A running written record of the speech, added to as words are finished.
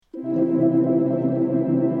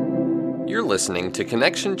listening to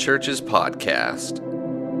Connection Church's podcast.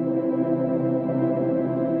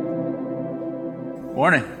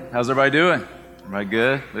 Morning. How's everybody doing?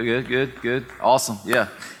 Everybody good? Awesome. Yeah.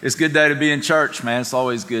 It's a good day to be in church, man. It's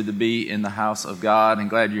always good to be in the house of God, and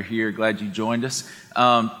glad you're here. Glad you joined us.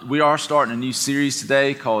 We are starting a new series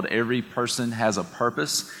today called Every Person Has a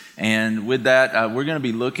Purpose. And with that, we're going to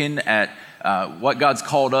be looking at what God's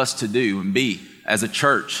called us to do and be as a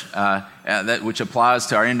church, which applies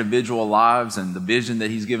to our individual lives and the vision that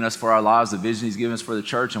He's given us for our lives, the vision He's given us for the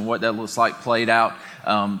church, and what that looks like played out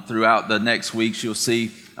throughout the next weeks. You'll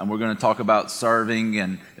see we're going to talk about serving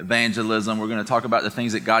and evangelism. We're going to talk about the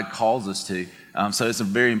things that God calls us to. So it's a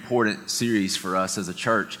very important series for us as a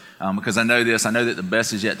church because I know that the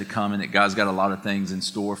best is yet to come and that God's got a lot of things in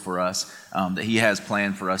store for us that He has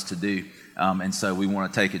planned for us to do. And so we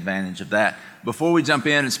want to take advantage of that. Before we jump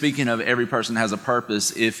in, and speaking of Every Person Has a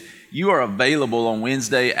Purpose, if you are available on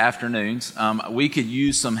Wednesday afternoons, we could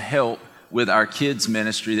use some help with our kids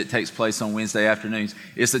ministry that takes place on Wednesday afternoons.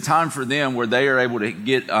 It's a time for them where they are able to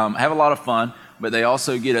get have a lot of fun, but they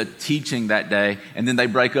also get a teaching that day, and then they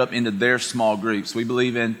break up into their small groups. We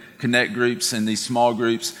believe in connect groups and these small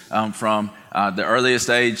groups from the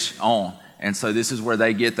earliest age on. And so this is where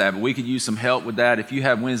they get that. But we could use some help with that. If you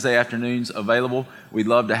have Wednesday afternoons available, we'd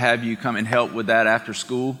love to have you come and help with that after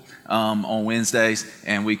school on Wednesdays,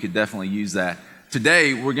 and we could definitely use that.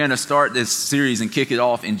 Today, we're going to start this series and kick it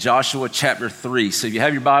off in Joshua chapter 3. So if you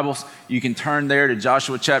have your Bibles, you can turn there to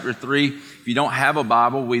Joshua chapter 3. If you don't have a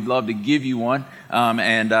Bible, we'd love to give you one,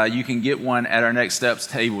 and you can get one at our Next Steps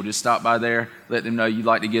table. Just stop by there, let them know you'd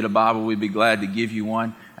like to get a Bible. We'd be glad to give you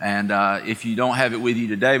one. And if you don't have it with you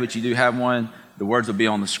today, but you do have one, the words will be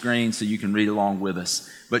on the screen so you can read along with us.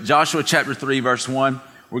 But Joshua chapter 3, verse 1,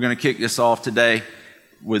 we're going to kick this off today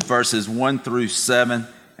with verses 1 through 7.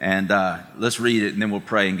 And let's read it, and then we'll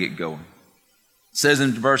pray and get going. It says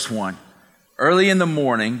in verse 1, "Early in the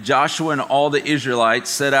morning, Joshua and all the Israelites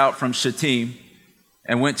set out from Shittim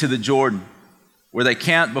and went to the Jordan, where they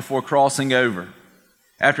camped before crossing over.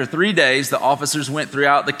 After 3 days, the officers went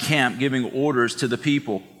throughout the camp, giving orders to the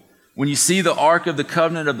people. When you see the ark of the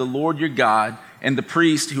covenant of the Lord your God and the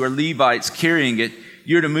priests who are Levites carrying it,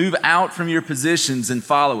 you're to move out from your positions and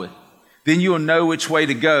follow it. Then you will know which way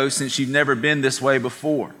to go, since you've never been this way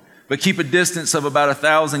before. But keep a distance of about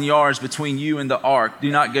 1,000 yards between you and the ark.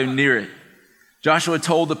 Do not go near it." Joshua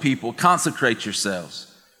told the people, "Consecrate yourselves,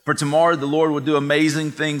 for tomorrow the Lord will do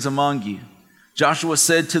amazing things among you." Joshua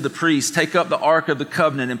said to the priests, "Take up the ark of the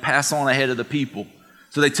covenant and pass on ahead of the people."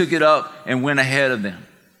 So they took it up and went ahead of them.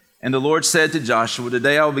 And the Lord said to Joshua,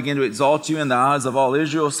 "Today I will begin to exalt you in the eyes of all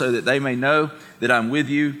Israel, so that they may know that I'm with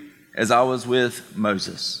you as I was with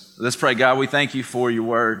Moses." Let's pray. God, we thank you for your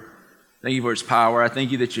word. Thank you for its power. I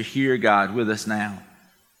thank you that you're here, God, with us now.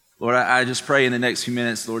 Lord, I just pray in the next few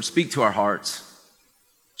minutes, Lord, speak to our hearts.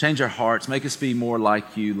 Change our hearts. Make us be more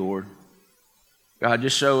like you, Lord. God,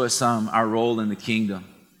 just show us our role in the kingdom.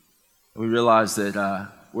 We realize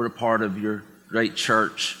that we're a part of your great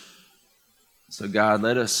church. So, God,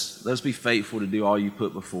 let us be faithful to do all you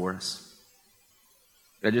put before us.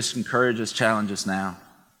 God, just encourage us, challenge us now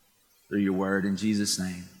through your word. In Jesus'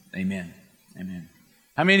 name, amen. Amen.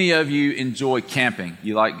 How many of you enjoy camping?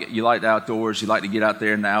 You like the outdoors? You like to get out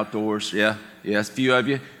there in the outdoors? Yeah? Yes, a few of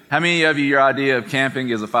you. How many of you, your idea of camping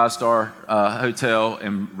is a 5-star hotel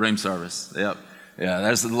and room service? Yep. Yeah,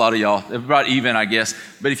 that's a lot of y'all. About even, I guess.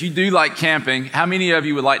 But if you do like camping, how many of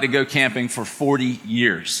you would like to go camping for 40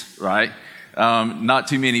 years, right? Not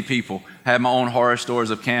too many people. I have my own horror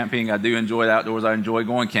stories of camping. I do enjoy the outdoors. I enjoy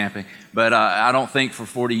going camping. But I don't think for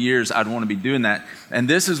 40 years I'd want to be doing that. And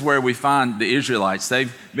this is where we find the Israelites.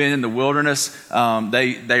 They've been in the wilderness.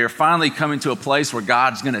 They are finally coming to a place where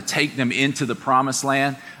God's going to take them into the promised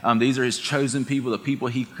land. These are His chosen people, the people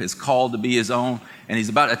He has called to be His own. And He's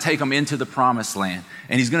about to take them into the promised land.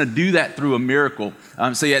 And He's going to do that through a miracle.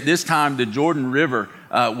 So at this time, the Jordan River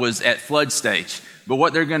was at flood stage. But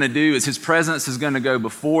what they're going to do is His presence is going to go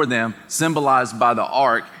before them, symbolized by the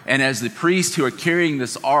ark. And as the priests who are carrying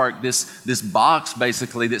this ark, this box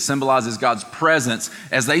basically that symbolizes God's presence,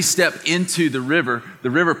 as they step into the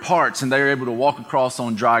river parts and they're able to walk across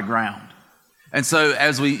on dry ground. And so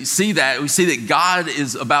as we see that God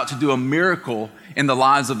is about to do a miracle in the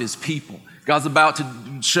lives of His people. God's about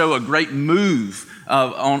to show a great move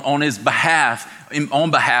on His behalf,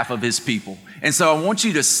 on behalf of His people. And so I want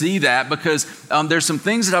you to see that because there's some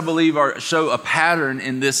things that I believe show a pattern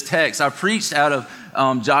in this text. I preached out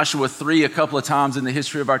of Joshua 3 a couple of times in the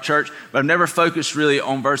history of our church, but I've never focused really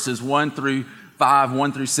on verses 1 through 5,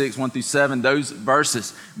 1 through 6, 1 through 7, those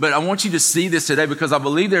verses. But I want you to see this today because I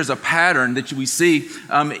believe there's a pattern that we see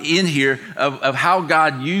in here of how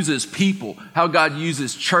God uses people, how God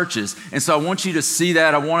uses churches. And so I want you to see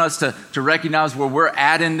that. I want us to recognize where we're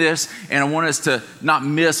at in this, and I want us to not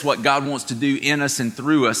miss what God wants to do in us and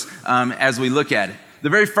through us as we look at it. The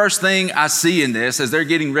very first thing I see in this as they're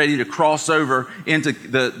getting ready to cross over into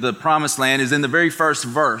the promised land is in the very first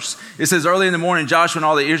verse. It says, early in the morning, Joshua and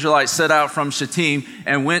all the Israelites set out from Shittim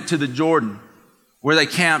and went to the Jordan, where they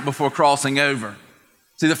camped before crossing over.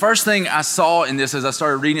 See, the first thing I saw in this as I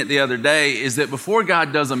started reading it the other day is that before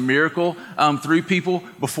God does a miracle through people,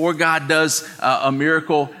 before God does a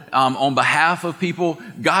miracle on behalf of people,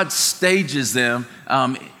 God stages them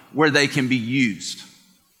where they can be used.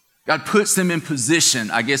 God puts them in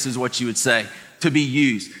position, I guess is what you would say, to be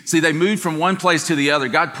used. See, they moved from one place to the other.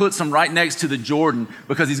 God puts them right next to the Jordan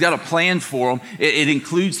because he's got a plan for them. It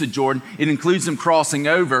includes the Jordan. It includes them crossing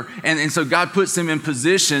over. And so God puts them in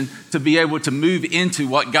position to be able to move into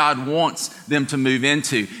what God wants them to move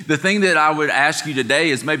into. The thing that I would ask you today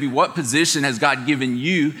is maybe what position has God given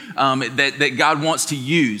you that God wants to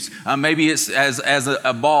use? Maybe it's as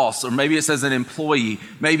a boss, or maybe it's as an employee.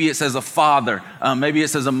 Maybe it's as a father. Maybe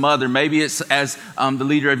it's as a mother. Maybe it's as the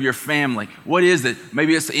leader of your family. What is it?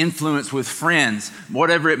 Maybe it's influence with friends,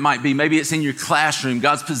 whatever it might be. Maybe it's in your classroom.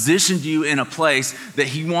 God's positioned you in a place that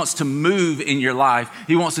he wants to move in your life.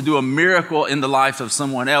 He wants to do a miracle in the life of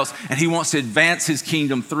someone else, and he wants to advance his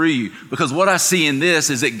kingdom through you. Because what I see in this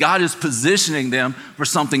is that God is positioning them for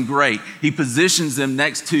something great. He positions them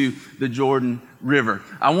next to the Jordan River.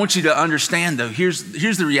 I want you to understand, though, here's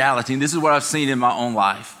the reality, and this is what I've seen in my own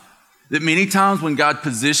life. That many times when God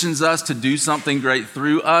positions us to do something great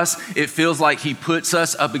through us, it feels like he puts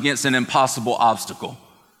us up against an impossible obstacle.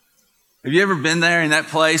 Have you ever been there in that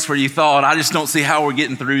place where you thought, I just don't see how we're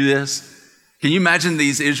getting through this? Can you imagine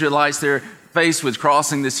these Israelites, they're faced with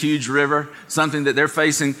crossing this huge river, something that they're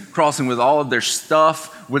facing, crossing with all of their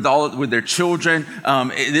stuff, with their children.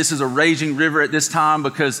 This is a raging river at this time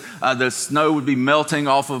because the snow would be melting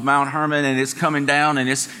off of Mount Hermon, and it's coming down, and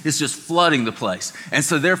it's just flooding the place. And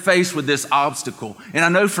so they're faced with this obstacle. And I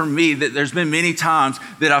know for me that there's been many times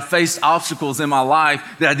that I've faced obstacles in my life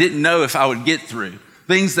that I didn't know if I would get through.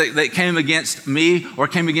 Things that came against me or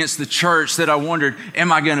came against the church that I wondered,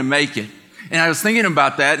 am I going to make it? And I was thinking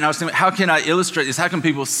about that, and I was thinking, how can I illustrate this? How can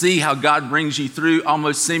people see how God brings you through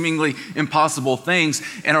almost seemingly impossible things?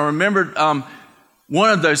 And I remembered one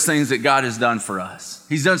of those things that God has done for us.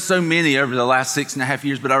 He's done so many over the last 6.5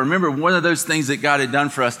 years, but I remember one of those things that God had done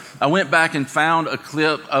for us. I went back and found a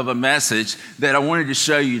clip of a message that I wanted to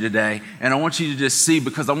show you today. And I want you to just see,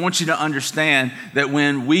 because I want you to understand that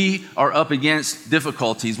when we are up against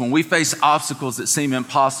difficulties, when we face obstacles that seem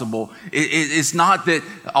impossible, it's not that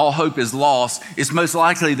all hope is lost. It's most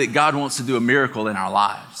likely that God wants to do a miracle in our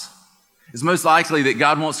lives. It's most likely that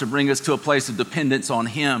God wants to bring us to a place of dependence on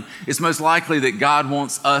him. It's most likely that God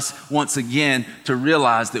wants us once again to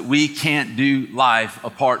realize that we can't do life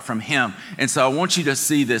apart from him. And so I want you to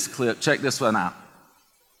see this clip. Check this one out.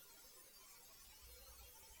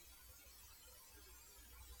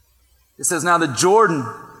 It says, now the Jordan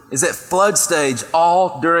is at flood stage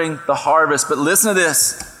all during the harvest. But listen to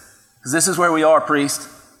this, because this is where we are, priest.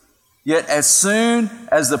 Yet as soon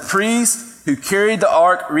as the priest who carried the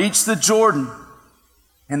ark reached the Jordan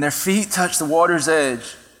and their feet touched the water's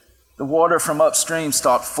edge, the water from upstream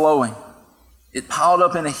stopped flowing. It piled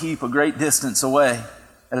up in a heap a great distance away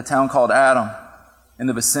at a town called Adam in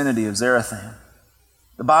the vicinity of Zarethan.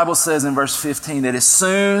 The Bible says in verse 15 that as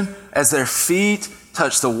soon as their feet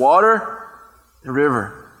touched the water, the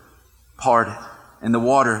river parted and the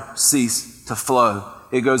water ceased to flow.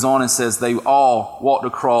 It goes on and says they all walked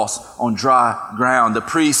across on dry ground. The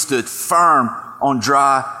priest stood firm on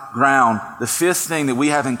dry ground. The fifth thing that we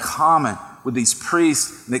have in common with these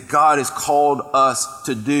priests that God has called us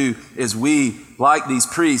to do is we, like these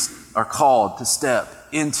priests, are called to step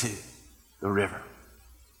into the river.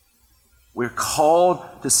 We're called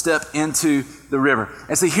to step into the river.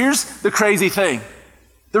 And see, here's the crazy thing.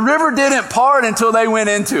 The river didn't part until they went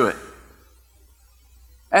into it.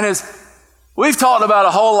 And as we've talked about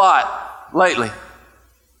a whole lot lately,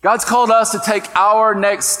 God's called us to take our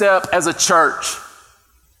next step as a church.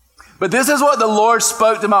 But this is what the Lord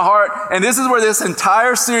spoke to my heart, and this is where this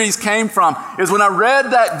entire series came from, is when I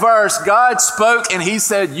read that verse, God spoke and he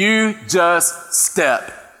said, you just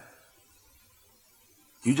step.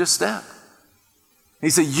 You just step. He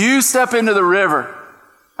said, you step into the river.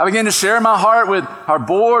 I began to share my heart with our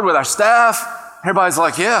board, with our staff. Everybody's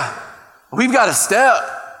like, yeah, we've got to step.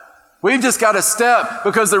 We've just got to step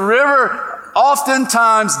because the river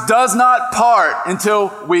oftentimes does not part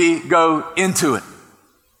until we go into it.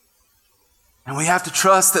 And we have to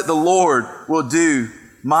trust that the Lord will do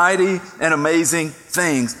mighty and amazing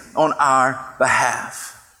things on our behalf.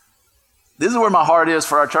 This is where my heart is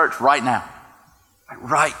for our church right now.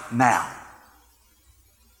 Right now.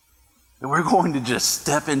 That we're going to just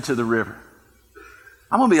step into the river.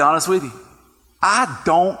 I'm going to be honest with you. I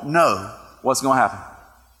don't know what's going to happen.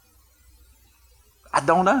 I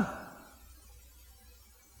don't know.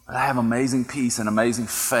 But I have amazing peace and amazing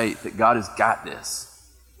faith that God has got this.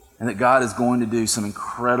 And that God is going to do some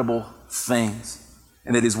incredible things.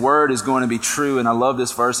 And that His word is going to be true. And I love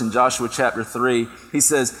this verse in Joshua chapter 3. He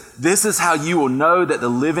says, this is how you will know that the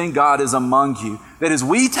living God is among you. That as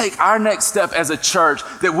we take our next step as a church,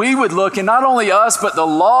 that we would look, and not only us, but the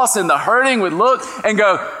lost and the hurting would look and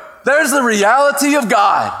go, there's the reality of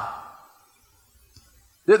God.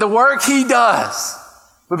 That the work He does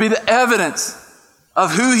would be the evidence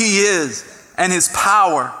of who He is and His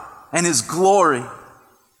power and His glory.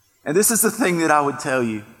 And this is the thing that I would tell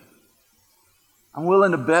you. I'm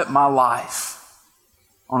willing to bet my life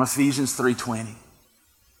on Ephesians 3:20.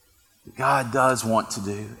 God does want to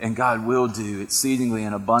do, and God will do exceedingly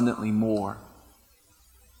and abundantly more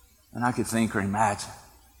than I could think or imagine.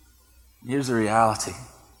 Here's the reality.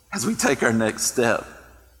 As we take our next step,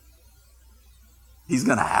 He's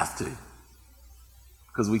going to have to,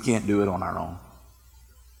 because we can't do it on our own.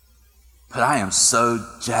 But I am so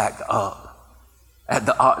jacked up at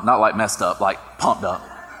the, not like messed up, like pumped up.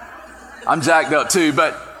 I'm jacked up too,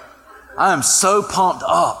 but I am so pumped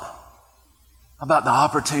up about the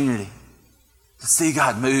opportunity to see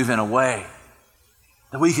God move in a way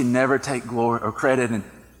that we can never take glory or credit and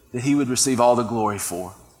that He would receive all the glory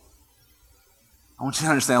for. I want you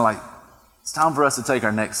to understand, like, it's time for us to take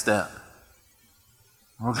our next step.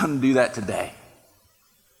 And we're going to do that today.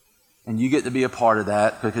 And you get to be a part of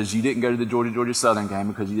that because you didn't go to the Georgia Southern game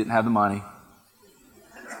because you didn't have the money.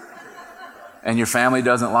 And your family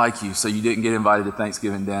doesn't like you, so you didn't get invited to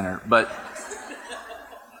Thanksgiving dinner. But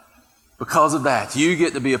because of that, you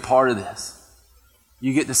get to be a part of this.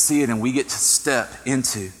 You get to see it, and we get to step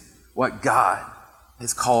into what God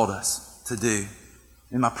has called us to do.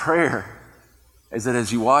 And my prayer is that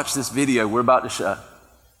as you watch this video we're about to show,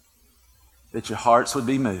 that your hearts would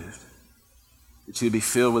be moved, that you would be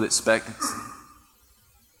filled with expectancy,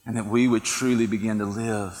 and that we would truly begin to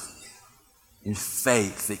live in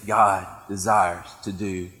faith that God desires to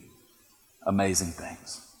do amazing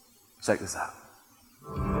things. Check this out.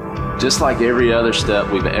 Just like every other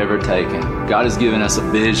step we've ever taken, God has given us a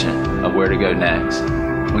vision of where to go next.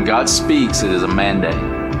 When God speaks, it is a mandate.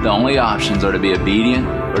 The only options are to be obedient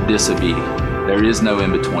or disobedient. There is no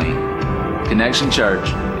in between. Connection Church,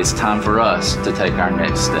 it's time for us to take our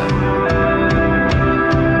next step.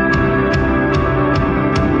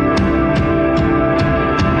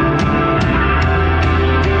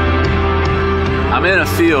 I'm in a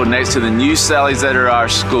field next to the new Sally's at our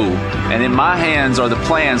school, and in my hands are the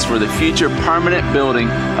plans for the future permanent building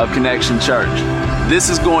of Connection Church. This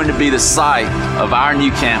is going to be the site of our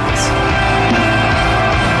new campus.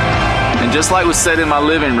 And just like was said in my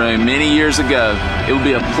living room many years ago, it will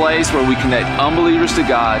be a place where we connect unbelievers to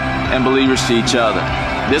God and believers to each other.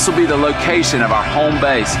 This will be the location of our home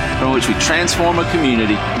base from which we transform a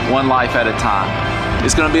community one life at a time.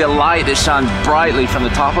 It's going to be a light that shines brightly from the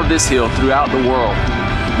top of this hill throughout the world.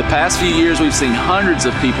 The past few years, we've seen hundreds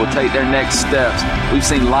of people take their next steps. We've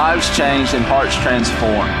seen lives changed and hearts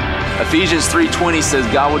transformed. Ephesians 3:20 says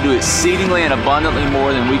God will do exceedingly and abundantly more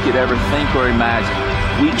than we could ever think or imagine.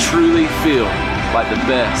 We truly feel like the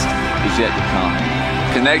best is yet to come.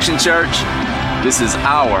 Connection Church, this is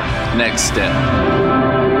our next step.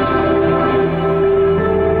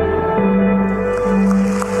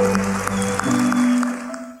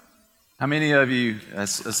 How many of you,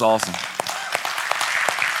 that's awesome.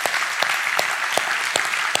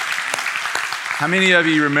 How many of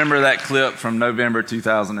you remember that clip from November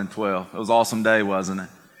 2012? It was an awesome day, wasn't it?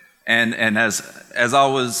 And as I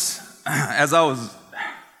was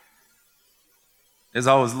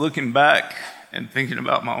looking back and thinking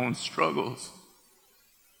about my own struggles,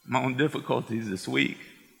 my own difficulties this week,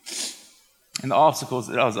 and the obstacles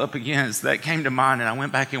that I was up against, that came to mind, and I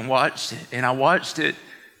went back and watched it. And I watched it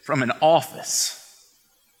from an office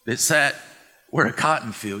that sat where a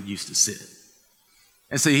cotton field used to sit.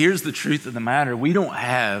 And so here's the truth of the matter. We don't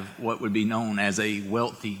have what would be known as a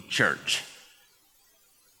wealthy church.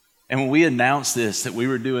 And when we announced this, that we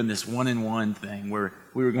were doing this one-in-one thing where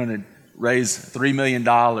we were going to raise $3 million and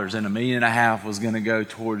 $1.5 million was going to go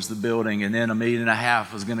towards the building, and then $1.5 million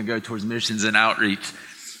was going to go towards missions and outreach,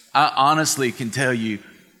 I honestly can tell you,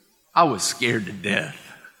 I was scared to death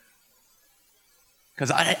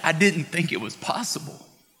because I didn't think it was possible.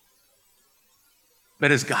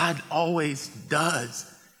 But as God always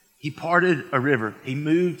does, he parted a river. He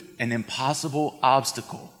moved an impossible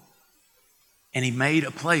obstacle. And he made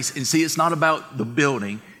a place. And see, it's not about the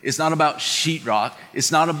building. It's not about sheetrock.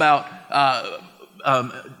 It's not about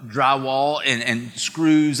drywall and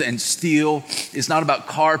screws and steel. It's not about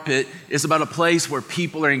carpet. It's about a place where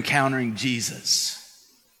people are encountering Jesus.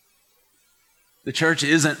 The church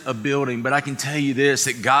isn't a building, but I can tell you this,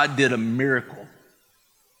 that God did a miracle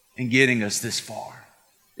in getting us this far.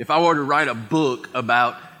 If I were to write a book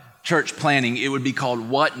about church planning, it would be called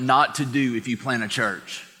What Not to Do If You Plant a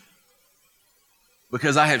Church.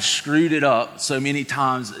 Because I have screwed it up so many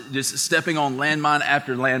times, just stepping on landmine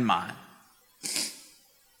after landmine.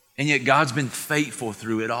 And yet God's been faithful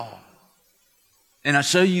through it all. And I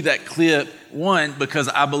show you that clip, one, because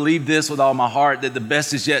I believe this with all my heart, that the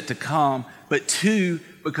best is yet to come. But two,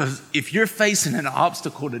 because if you're facing an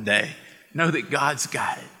obstacle today, know that God's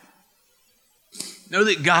got it. Know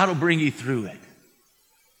that God will bring you through it.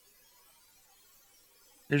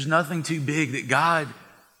 There's nothing too big that God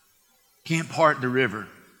can't part the river.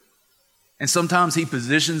 And sometimes he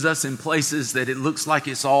positions us in places that it looks like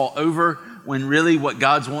it's all over, when really what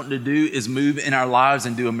God's wanting to do is move in our lives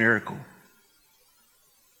and do a miracle.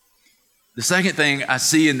 The second thing I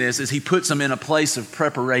see in this is he puts them in a place of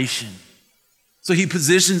preparation. So he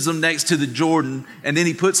positions them next to the Jordan, and then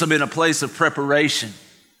he puts them in a place of preparation.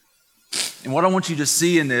 And what I want you to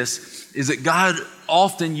see in this is that God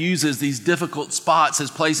often uses these difficult spots as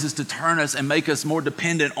places to turn us and make us more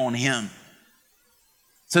dependent on him,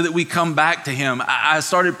 so that we come back to him. I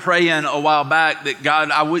started praying a while back that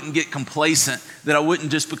God, I wouldn't get complacent, that I wouldn't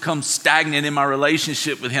just become stagnant in my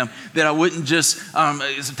relationship with him, that I wouldn't just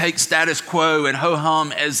take status quo and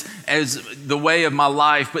ho-hum as the way of my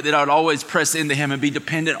life, but that I would always press into him and be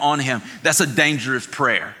dependent on him. That's a dangerous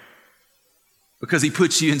prayer, because he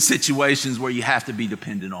puts you in situations where you have to be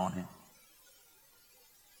dependent on him.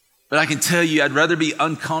 But I can tell you, I'd rather be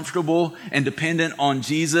uncomfortable and dependent on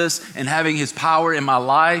Jesus and having his power in my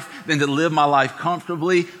life than to live my life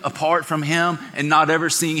comfortably apart from him and not ever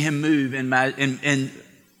seeing him move in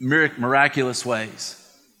miraculous ways.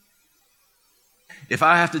 If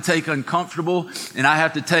I have to take uncomfortable and I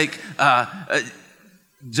have to take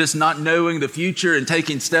just not knowing the future and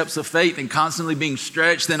taking steps of faith and constantly being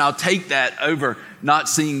stretched, then I'll take that over not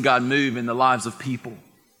seeing God move in the lives of people.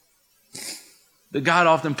 But God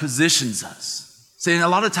often positions us. See, and a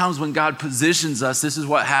lot of times when God positions us, this is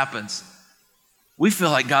what happens. We feel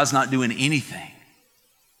like God's not doing anything.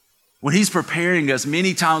 When he's preparing us,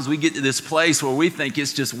 many times we get to this place where we think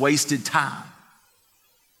it's just wasted time.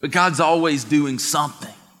 But God's always doing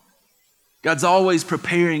something. God's always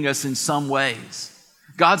preparing us in some ways.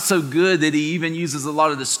 God's so good that he even uses a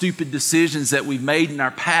lot of the stupid decisions that we've made in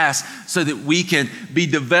our past so that we can be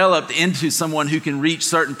developed into someone who can reach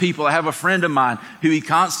certain people. I have a friend of mine who he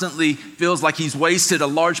constantly feels like he's wasted a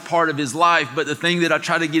large part of his life, but the thing that I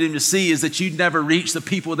try to get him to see is that you'd never reach the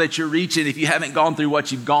people that you're reaching if you haven't gone through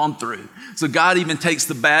what you've gone through. So God even takes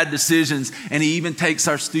the bad decisions, and he even takes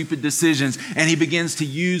our stupid decisions, and he begins to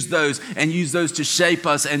use those to shape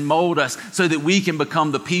us and mold us so that we can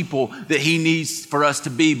become the people that he needs for us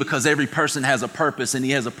to be, because every person has a purpose, and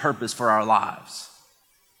he has a purpose for our lives.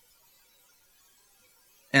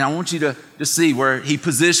 And I want you to see where he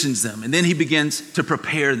positions them, and then he begins to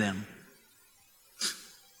prepare them.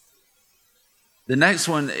 The next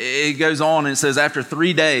one, it goes on and it says, after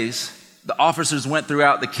 3 days, the officers went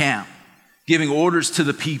throughout the camp, giving orders to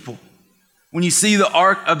the people. When you see the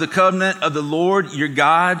ark of the covenant of the Lord your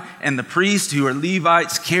God and the priests who are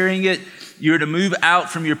Levites carrying it, you're to move out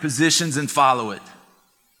from your positions and follow it.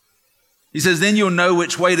 He says, then you'll know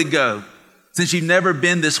which way to go, since you've never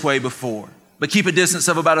been this way before. But keep a distance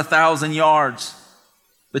of about 1,000 yards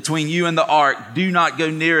between you and the ark. Do not go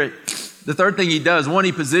near it. The third thing he does, one,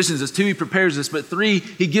 he positions us. Two, he prepares us. But three,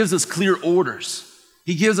 he gives us clear orders.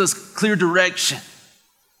 He gives us clear direction.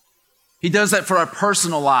 He does that for our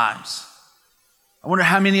personal lives. I wonder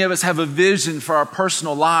how many of us have a vision for our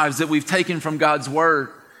personal lives that we've taken from God's word.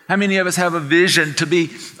 How many of us have a vision to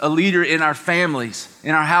be a leader in our families,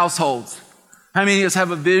 in our households? How many of us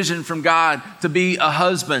have a vision from God to be a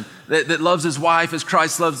husband that loves his wife as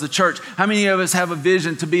Christ loves the church? How many of us have a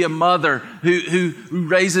vision to be a mother who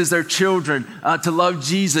raises their children to love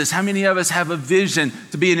Jesus? How many of us have a vision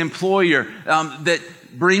to be an employer that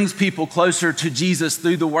brings people closer to Jesus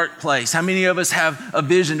through the workplace? How many of us have a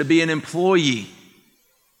vision to be an employee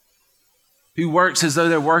who works as though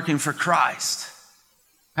they're working for Christ?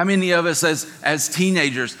 How many of us as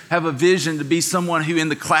teenagers have a vision to be someone who in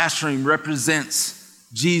the classroom represents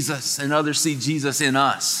Jesus and others see Jesus in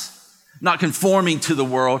us? Not conforming to the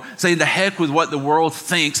world, saying to heck with what the world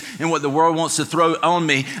thinks and what the world wants to throw on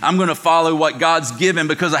me. I'm going to follow what God's given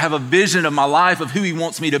because I have a vision of my life of who he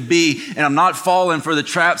wants me to be, and I'm not falling for the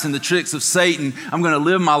traps and the tricks of Satan. I'm going to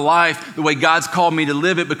live my life the way God's called me to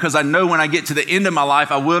live it because I know when I get to the end of my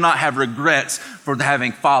life, I will not have regrets for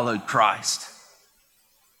having followed Christ.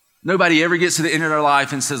 Nobody ever gets to the end of their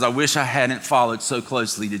life and says, I wish I hadn't followed so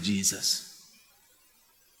closely to Jesus.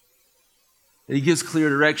 He gives clear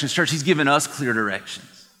directions. Church, he's given us clear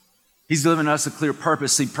directions. He's given us a clear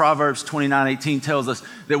purpose. See, Proverbs 29:18 tells us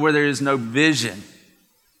that where there is no vision,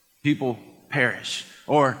 people perish.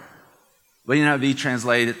 Or, well, you know how V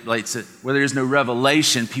translates it, where there is no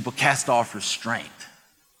revelation, people cast off restraint.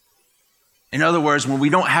 In other words, when we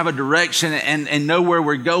don't have a direction and know where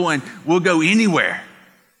we're going, we'll go anywhere.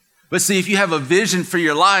 But see, if you have a vision for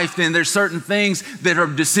your life, then there's certain things that are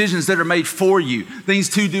decisions that are made for you, things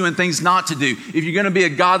to do and things not to do. If you're going to be a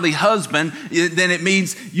godly husband, then it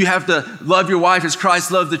means you have to love your wife as Christ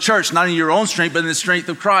loved the church, not in your own strength, but in the strength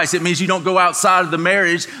of Christ. It means you don't go outside of the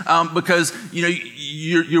marriage because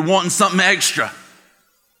you're wanting something extra.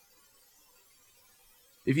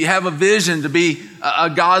 If you have a vision to be a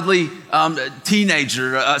godly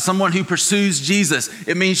teenager, someone who pursues Jesus,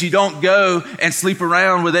 it means you don't go and sleep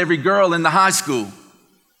around with every girl in the high school,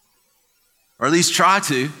 or at least try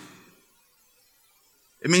to.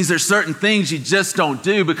 It means there's certain things you just don't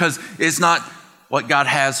do because it's not what God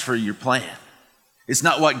has for your plan. It's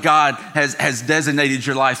not what God has designated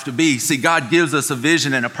your life to be. See, God gives us a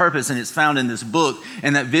vision and a purpose, and it's found in this book.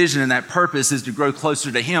 And that vision and that purpose is to grow closer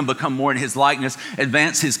to him, become more in his likeness,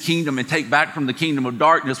 advance his kingdom, and take back from the kingdom of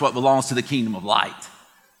darkness what belongs to the kingdom of light.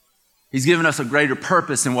 He's given us a greater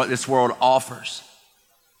purpose than what this world offers.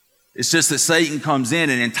 It's just that Satan comes in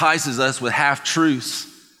and entices us with half-truths.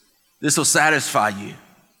 This will satisfy you.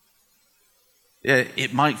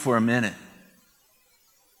 It might for a minute,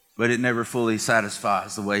 but it never fully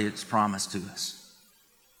satisfies the way it's promised to us.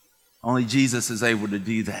 Only Jesus is able to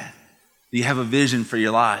do that. Do you have a vision for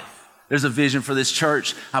your life? There's a vision for this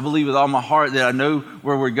church. I believe with all my heart that I know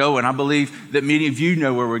where we're going. I believe that many of you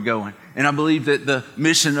know where we're going. And I believe that the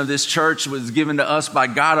mission of this church was given to us by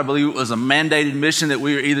God. I believe it was a mandated mission that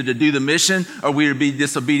we were either to do the mission or we were to be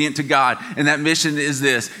disobedient to God. And that mission is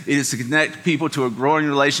this. It is to connect people to a growing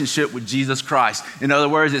relationship with Jesus Christ. In other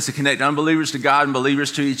words, it's to connect unbelievers to God and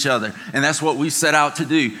believers to each other. And that's what we set out to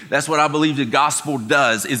do. That's what I believe the gospel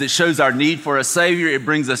does, is it shows our need for a Savior. It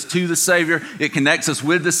brings us to the Savior. It connects us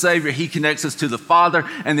with the Savior. He connects us to the Father.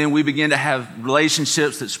 And then we begin to have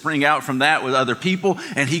relationships that spring out from that with other people.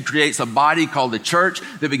 And he creates a body called the church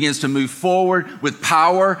that begins to move forward with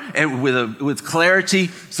power and with clarity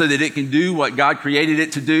so that it can do what God created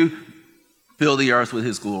it to do, fill the earth with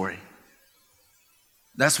his glory.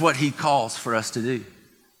 That's what he calls for us to do.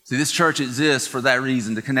 See, this church exists for that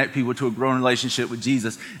reason, to connect people to a growing relationship with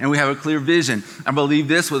Jesus. And we have a clear vision. I believe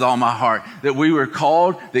this with all my heart, that we were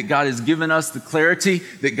called, that God has given us the clarity,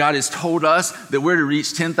 that God has told us that we're to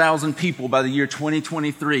reach 10,000 people by the year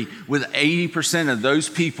 2023, with 80% of those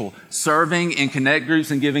people serving in connect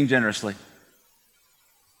groups and giving generously.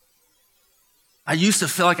 I used to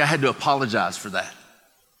feel like I had to apologize for that.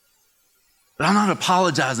 But I'm not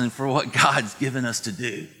apologizing for what God's given us to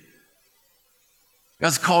do.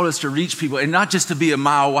 God's called us to reach people, and not just to be a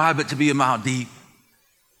mile wide, but to be a mile deep.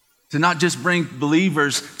 To not just bring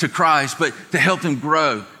believers to Christ, but to help them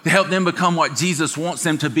grow, to help them become what Jesus wants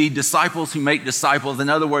them to be, disciples who make disciples. In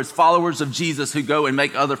other words, followers of Jesus who go and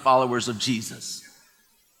make other followers of Jesus.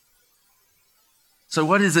 So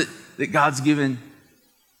what is it that God's given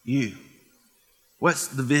you? What's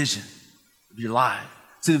the vision of your life?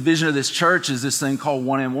 See, the vision of this church is this thing called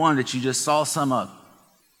 1-in-1 that you just saw some of.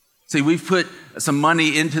 See, we've put some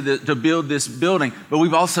money to build this building, but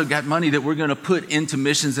we've also got money that we're going to put into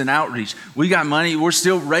missions and outreach. We got money, we're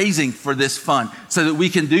still raising for this fund so that we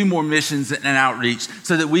can do more missions and outreach,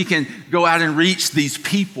 so that we can go out and reach these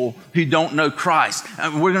people who don't know Christ.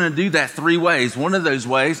 And we're going to do that 3 ways. One of those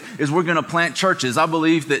ways is we're going to plant churches. I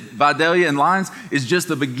believe that Vidalia and Lions is just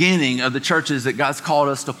the beginning of the churches that God's called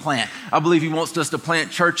us to plant. I believe he wants us to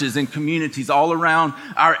plant churches in communities all around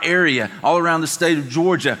our area, all around the state of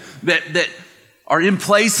Georgia, that are in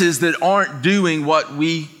places that aren't doing what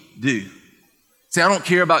we do. See, I don't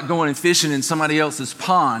care about going and fishing in somebody else's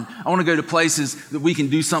pond. I want to go to places that we can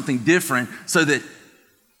do something different so that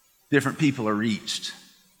different people are reached.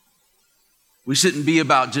 We shouldn't be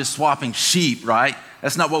about just swapping sheep, right?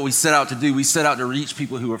 That's not what we set out to do. We set out to reach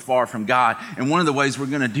people who are far from God. And one of the ways we're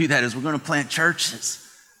going to do that is we're going to plant churches.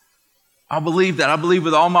 I believe that. I believe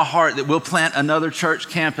with all my heart that we'll plant another church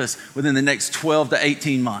campus within the next 12 to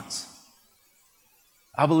 18 months.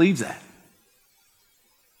 I believe that.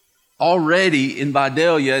 Already in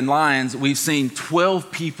Vidalia and Lyons, we've seen 12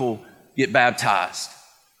 people get baptized,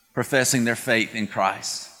 professing their faith in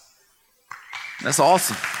Christ. That's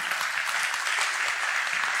awesome.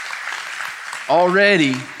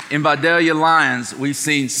 Already in Vidalia Lyons, we've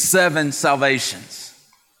seen 7 salvations.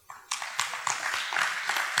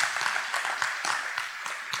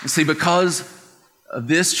 And see, because of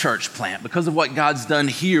this church plant, because of what God's done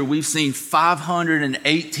here, we've seen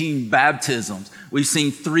 518 baptisms. We've seen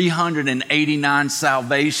 389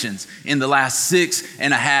 salvations in the last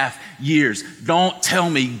 6.5 years. Don't tell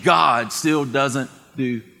me God still doesn't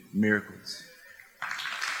do miracles.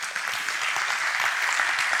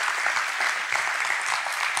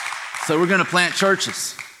 So we're going to plant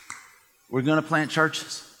churches. We're going to plant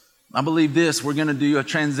churches. I believe this, we're going to do a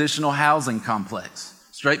transitional housing complex.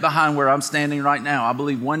 Straight behind where I'm standing right now, I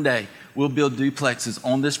believe one day we'll build duplexes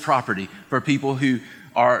on this property for people who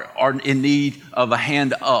are in need of a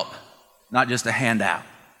hand up, not just a handout.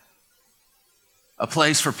 A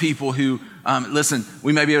place for people who, listen,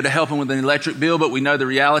 we may be able to help them with an electric bill, but we know the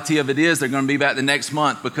reality of it is they're going to be back the next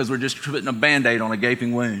month because we're just putting a Band-Aid on a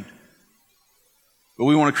gaping wound. But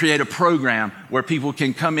we want to create a program where people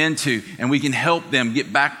can come into and we can help them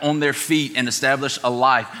get back on their feet and establish a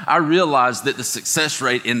life. I realize that the success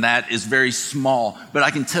rate in that is very small, but I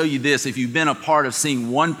can tell you this, if you've been a part of seeing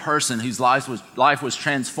one person whose life was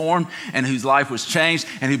transformed and whose life was changed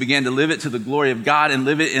and who began to live it to the glory of God and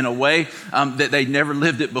live it in a way that they never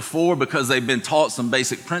lived it before because they've been taught some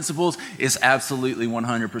basic principles, it's absolutely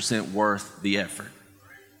 100% worth the effort.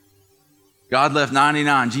 God left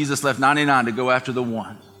 99, Jesus left 99 to go after the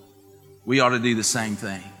one. We ought to do the same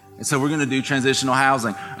thing. And so we're going to do transitional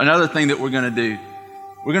housing. Another thing that we're going to do,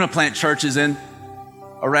 we're going to plant churches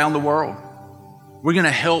around the world. We're going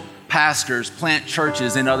to help pastors plant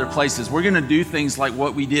churches in other places. We're going to do things like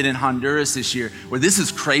what we did in Honduras this year, where this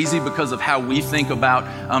is crazy because of how we think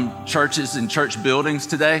about churches and church buildings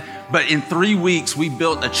today. But in 3 weeks, we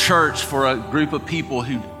built a church for a group of people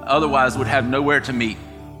who otherwise would have nowhere to meet.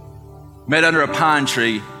 Met under a pine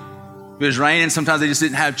tree. It was raining. Sometimes they just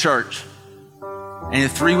didn't have church. And in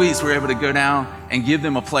 3 weeks, we were able to go down and give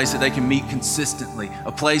them a place that they can meet consistently.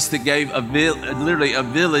 A place that gave literally a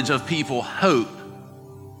village of people hope.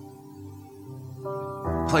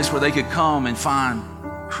 A place where they could come and find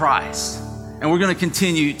Christ. And we're going to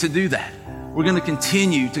continue to do that. We're going to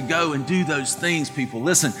continue to go and do those things, people.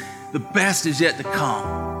 Listen, the best is yet to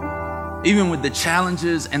come. Even with the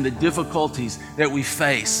challenges and the difficulties that we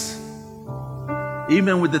face.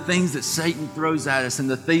 Even with the things that Satan throws at us and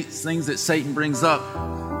the things that Satan brings up,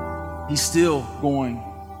 he's still going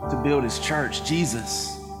to build his church.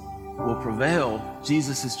 Jesus will prevail.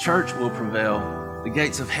 Jesus' church will prevail. The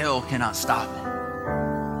gates of hell cannot stop it.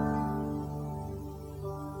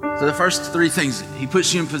 So the first 3 things, he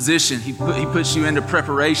puts you in position. He puts you into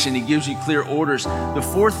preparation. He gives you clear orders. The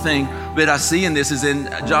fourth thing that I see in this is in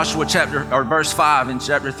Joshua verse 5 in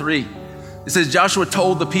chapter 3. It says, Joshua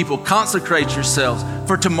told the people, consecrate yourselves,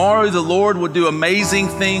 for tomorrow the Lord will do amazing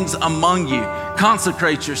things among you.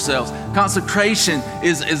 Consecrate yourselves. Consecration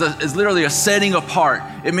is literally a setting apart.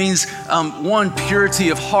 It means, one, purity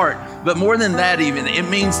of heart. But more than that even, it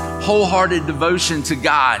means wholehearted devotion to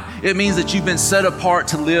God. It means that you've been set apart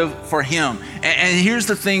to live for Him. And here's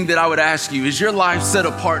the thing that I would ask you. Is your life set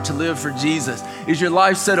apart to live for Jesus? Is your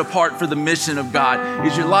life set apart for the mission of God?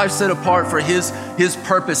 Is your life set apart for His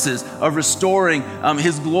purposes of restoring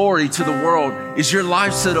His glory to the world? Is your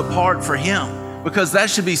life set apart for Him? Because that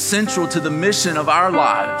should be central to the mission of our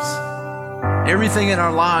lives. Everything in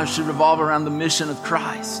our lives should revolve around the mission of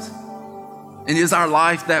Christ. And is our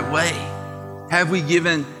life that way? Have we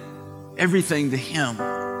given everything to Him?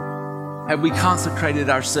 Have we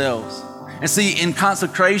consecrated ourselves? And see, in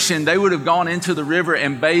consecration, they would have gone into the river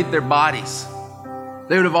and bathed their bodies.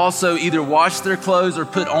 They would have also either washed their clothes or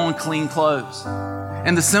put on clean clothes.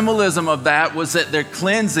 And the symbolism of that was that their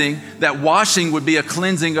cleansing, that washing would be a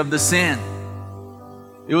cleansing of the sin.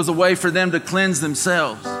 It was a way for them to cleanse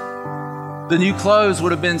themselves. The new clothes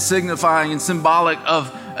would have been signifying and symbolic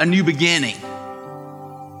of a new beginning.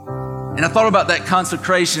 And I thought about that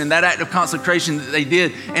consecration and that act of consecration that they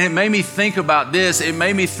did, and it made me think about this. It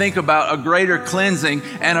made me think about a greater cleansing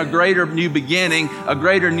and a greater new beginning, a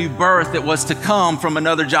greater new birth that was to come from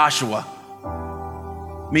another Joshua,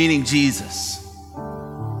 meaning Jesus.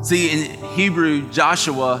 See, in Hebrew,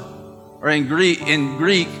 Joshua, or in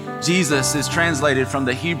Greek, Jesus is translated from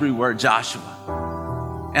the Hebrew word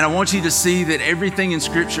Joshua. And I want you to see that everything in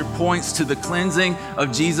Scripture points to the cleansing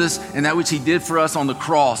of Jesus and that which he did for us on the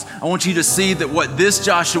cross. I want you to see that what this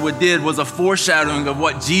Joshua did was a foreshadowing of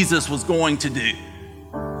what Jesus was going to do.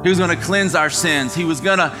 He was going to cleanse our sins. He was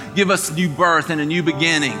going to give us a new birth and a new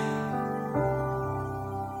beginning.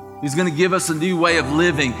 He's going to give us a new way of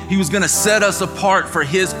living. He was going to set us apart for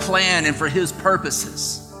his plan and for his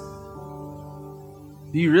purposes.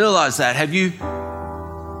 Do you realize that? Have you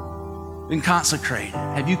been consecrated?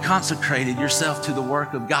 Have you consecrated yourself to the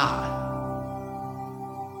work of God?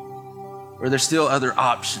 Or are there still other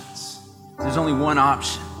options? There's only one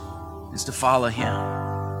option, is to follow him.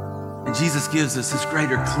 And Jesus gives us this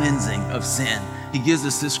greater cleansing of sin. He gives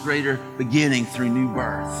us this greater beginning through new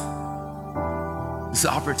birth. This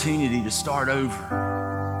opportunity to start over.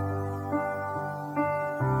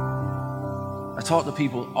 I talk to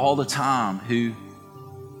people all the time who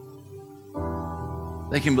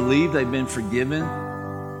they can believe they've been forgiven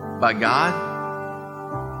by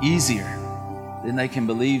God easier than they can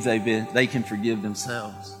believe they can forgive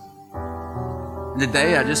themselves. And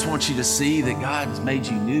today, I just want you to see that God has made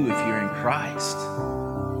you new if you're in Christ.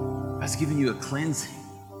 God's given you a cleansing.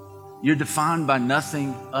 You're defined by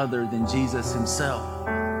nothing other than Jesus himself.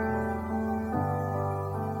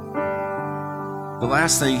 The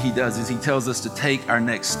last thing he does is he tells us to take our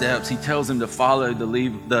next steps. He tells them to follow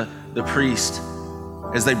the priest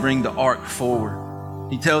as they bring the ark forward.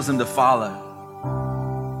 He tells them to follow.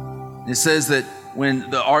 It says that when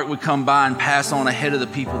the ark would come by and pass on ahead of the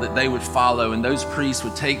people, that they would follow, and those priests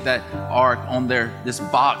would take that ark on this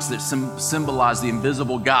box that symbolized the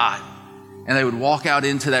invisible God, and they would walk out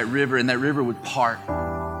into that river, and that river would part.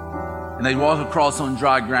 And they'd walk across on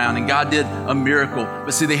dry ground, and God did a miracle.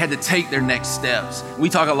 But see, they had to take their next steps. We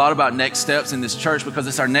talk a lot about next steps in this church because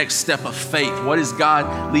it's our next step of faith. What is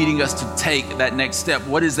God leading us to take that next step?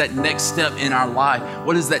 What is that next step in our life?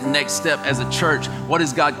 What is that next step as a church? What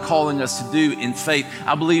is God calling us to do in faith?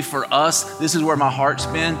 I believe for us, this is where my heart's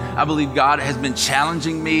been. I believe God has been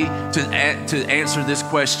challenging me to answer this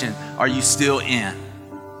question. Are you still in?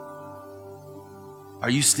 Are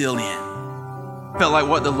you still in? Felt like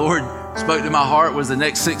what the Lord spoke to my heart was the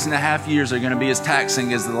next 6.5 years are going to be as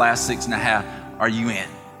taxing as the last 6.5. Are you in?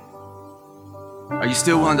 Are you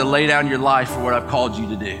still willing to lay down your life for what I've called you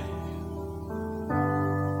to do?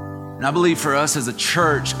 And I believe for us as a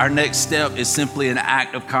church, our next step is simply an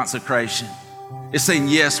act of consecration. It's saying,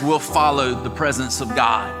 yes, we'll follow the presence of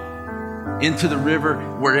God into the river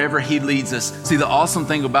wherever he leads us. See, the awesome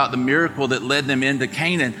thing about the miracle that led them into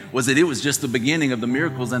Canaan was that it was just the beginning of the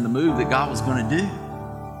miracles and the move that God was going to do.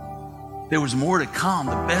 There was more to come.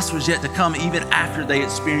 The best was yet to come even after they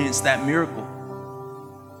experienced that miracle.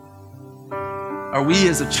 Are we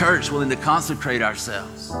as a church willing to consecrate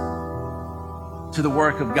ourselves to the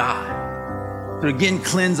work of God? To again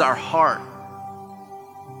cleanse our heart?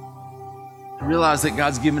 To realize that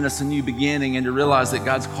God's given us a new beginning and to realize that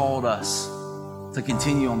God's called us to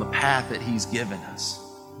continue on the path that he's given us.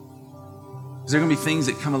 Is there going to be things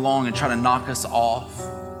that come along and try to knock us off?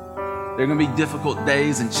 There are going to be difficult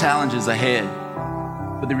days and challenges ahead.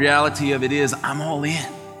 But the reality of it is, I'm all in.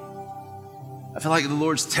 I feel like the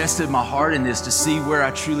Lord's tested my heart in this to see where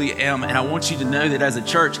I truly am. And I want you to know that as a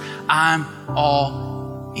church, I'm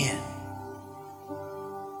all in.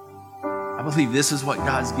 I believe this is what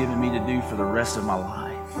God's given me to do for the rest of my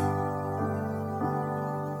life.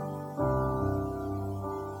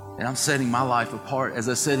 And I'm setting my life apart. As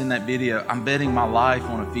I said in that video, I'm betting my life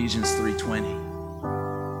on Ephesians 3:20.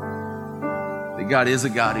 That God is a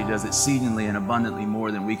God who does exceedingly and abundantly more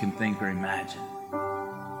than we can think or imagine.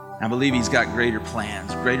 I believe he's got greater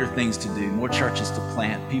plans, greater things to do, more churches to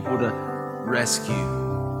plant, people to rescue,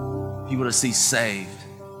 people to see saved,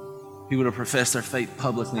 people to profess their faith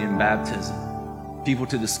publicly in baptism, people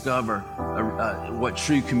to discover what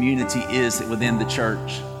true community is within the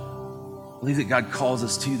church. I believe that God calls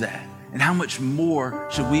us to that. And how much more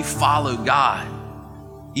should we follow God,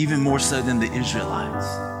 even more so than the Israelites?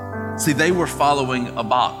 See, they were following a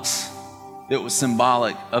box that was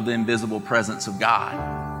symbolic of the invisible presence of God.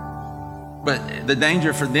 But the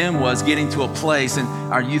danger for them was getting to a place, and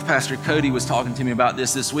our youth pastor Cody was talking to me about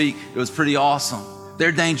this week. It was pretty awesome.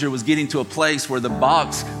 Their danger was getting to a place where the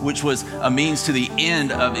box, which was a means to the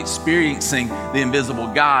end of experiencing the invisible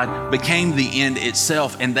God, became the end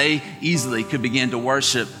itself, and they easily could begin to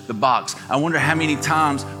worship the box. I wonder how many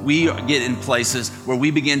times we get in places where we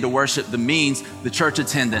begin to worship the means, the church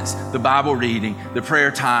attendance, the Bible reading, the prayer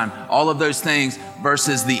time, all of those things,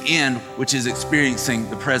 versus the end, which is experiencing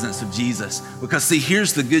the presence of Jesus. Because see,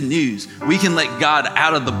 here's the good news. We can let God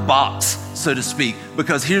out of the box, so to speak,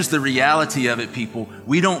 because here's the reality of it, people.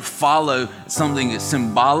 We don't follow something that's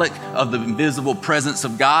symbolic of the invisible presence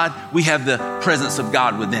of God. We have the presence of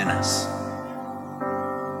God within us,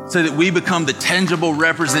 so that we become the tangible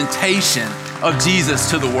representation of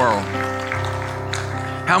Jesus to the world.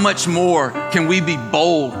 How much more can we be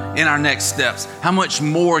bold in our next steps? How much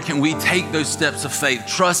more can we take those steps of faith,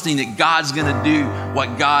 trusting that God's gonna do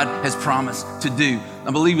what God has promised to do?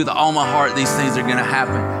 I believe with all my heart these things are gonna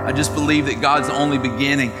happen. I just believe that God's only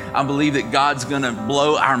beginning. I believe that God's gonna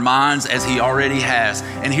blow our minds as He already has.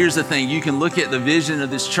 And here's the thing, you can look at the vision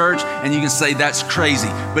of this church and you can say that's crazy,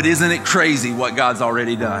 but isn't it crazy what God's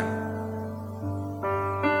already done?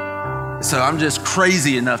 So I'm just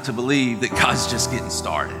crazy enough to believe that God's just getting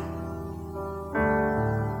started.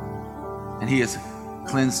 And He has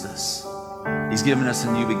cleansed us. He's given us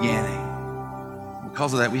a new beginning.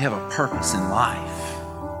 Because of that, we have a purpose in life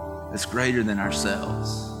that's greater than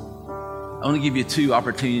ourselves. I want to give you 2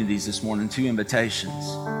 opportunities this morning, 2 invitations.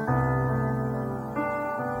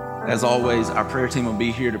 As always, our prayer team will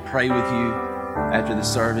be here to pray with you after the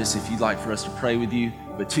service if you'd like for us to pray with you.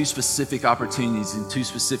 But 2 specific opportunities and 2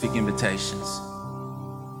 specific invitations.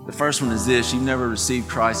 The first one is this: you've never received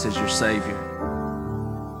Christ as your Savior.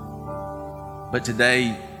 But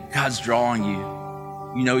today, God's drawing you.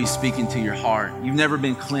 You know He's speaking to your heart. You've never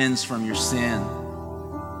been cleansed from your sin,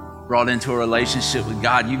 brought into a relationship with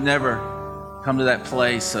God. You've never come to that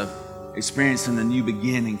place of experiencing the new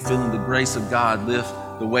beginning, feeling the grace of God lift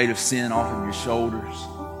the weight of sin off of your shoulders.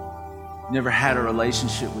 Never had a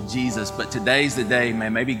relationship with Jesus, but today's the day,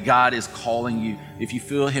 man. Maybe God is calling you. If you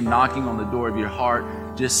feel Him knocking on the door of your heart,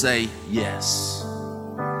 just say yes.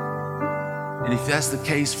 And if that's the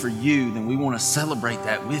case for you, then we want to celebrate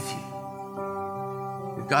that with you.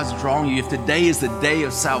 If God's drawing you, if today is the day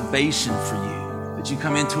of salvation for you, that you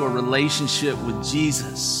come into a relationship with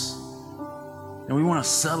Jesus, then we want to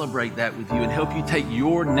celebrate that with you and help you take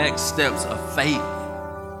your next steps of faith.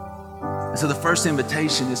 And so the first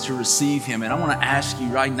invitation is to receive Him. And I want to ask you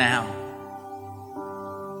right now,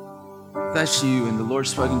 if that's you and the Lord's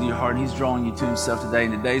spoken to your heart and He's drawing you to Himself today,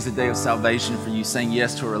 and today's the day of salvation for you, saying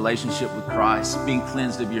yes to a relationship with Christ, being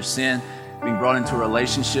cleansed of your sin, being brought into a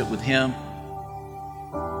relationship with Him,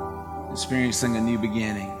 experiencing a new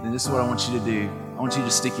beginning, then this is what I want you to do. I want you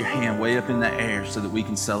to stick your hand way up in the air so that we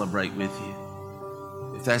can celebrate with you.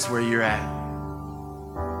 If that's where you're at,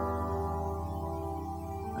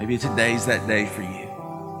 maybe today's that day for you.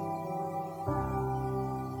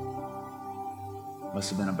 Must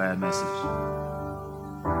have been a bad message.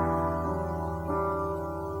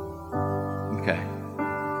 Okay.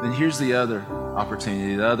 Then here's the other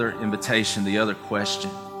opportunity, the other invitation, the other question.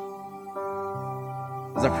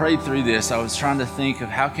 As I prayed through this, I was trying to think of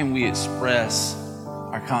how can we express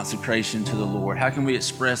our consecration to the Lord? How can we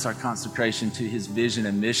express our consecration to His vision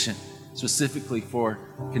and mission, specifically for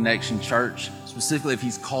Connection Church, specifically if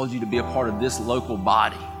He's called you to be a part of this local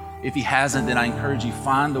body? If He hasn't, then I encourage you,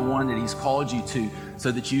 find the one that He's called you to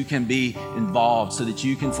so that you can be involved, so that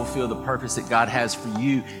you can fulfill the purpose that God has for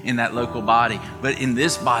you in that local body. But in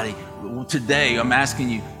this body, today, I'm asking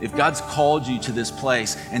you, if God's called you to this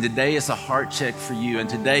place, and today it's a heart check for you, and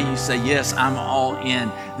today you say, yes, I'm all in.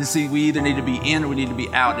 Then see, we either need to be in or we need to be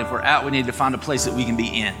out. And if we're out, we need to find a place that we can be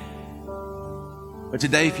in. But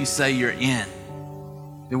today, if you say you're in,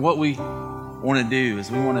 then what we want to do is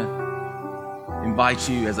we want to invite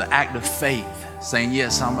you as an act of faith, saying,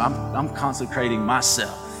 yes, I'm consecrating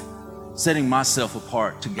myself, setting myself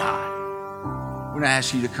apart to God. We're going to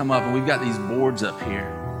ask you to come up, and we've got these boards up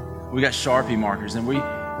here. We got Sharpie markers, and we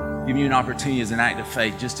give you an opportunity as an act of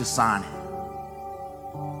faith just to sign it.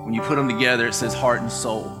 When you put them together, it says heart and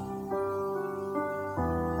soul.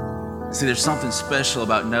 See, there's something special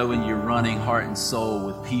about knowing you're running heart and soul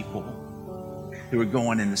with people who are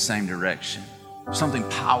going in the same direction. There's something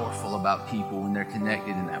powerful about people when they're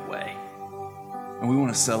connected in that way. And we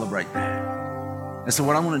want to celebrate that. And so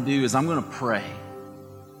what I'm going to do is I'm going to pray.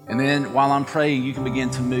 And then while I'm praying, you can begin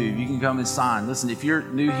to move. You can come and sign. Listen, if you're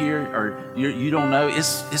new here or you don't know,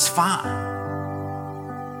 it's fine.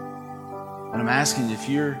 But I'm asking if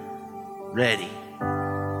you're ready,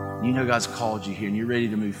 you know God's called you here and you're ready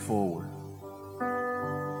to move forward,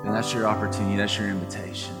 then that's your opportunity, that's your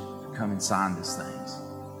invitation to come and sign these things.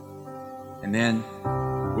 And then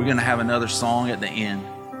we're going to have another song at the end.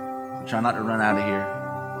 So try not to run out of here.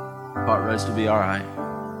 Pot roast will be all right.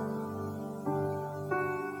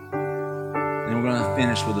 And we're going to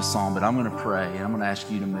finish with a song, but I'm going to pray, and I'm going to ask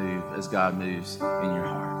you to move as God moves in your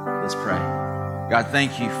heart. Let's pray. God,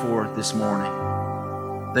 thank you for this morning.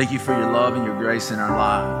 Thank you for your love and your grace in our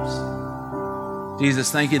lives.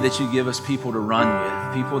 Jesus, thank you that you give us people to run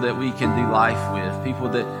with, people that we can do life with, people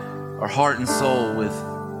that are heart and soul with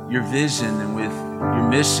your vision and with your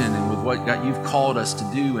mission and with what God, you've called us to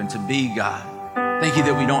do and to be, God. Thank you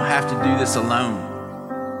that we don't have to do this alone.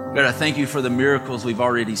 God, I thank you for the miracles we've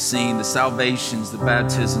already seen, the salvations, the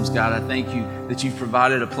baptisms. God, I thank you that you've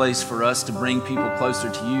provided a place for us to bring people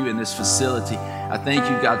closer to you in this facility. I thank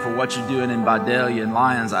you, God, for what you're doing in Vidalia and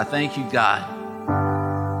Lyons. I thank you, God,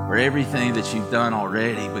 for everything that you've done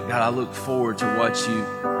already. But God, I look forward to what you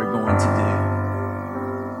are going to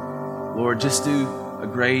do. Lord, just do a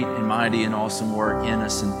great and mighty and awesome work in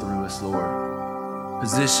us and through us, Lord.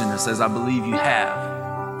 Position us as I believe you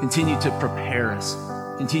have. Continue to prepare us.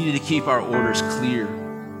 Continue to keep our orders clear.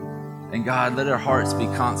 And God, let our hearts be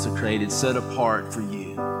consecrated, set apart for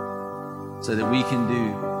you, so that we can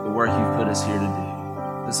do the work you've put us here to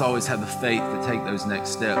do. Let's always have the faith to take those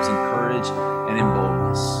next steps in courage and in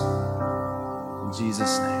boldness. In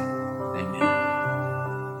Jesus' name, amen.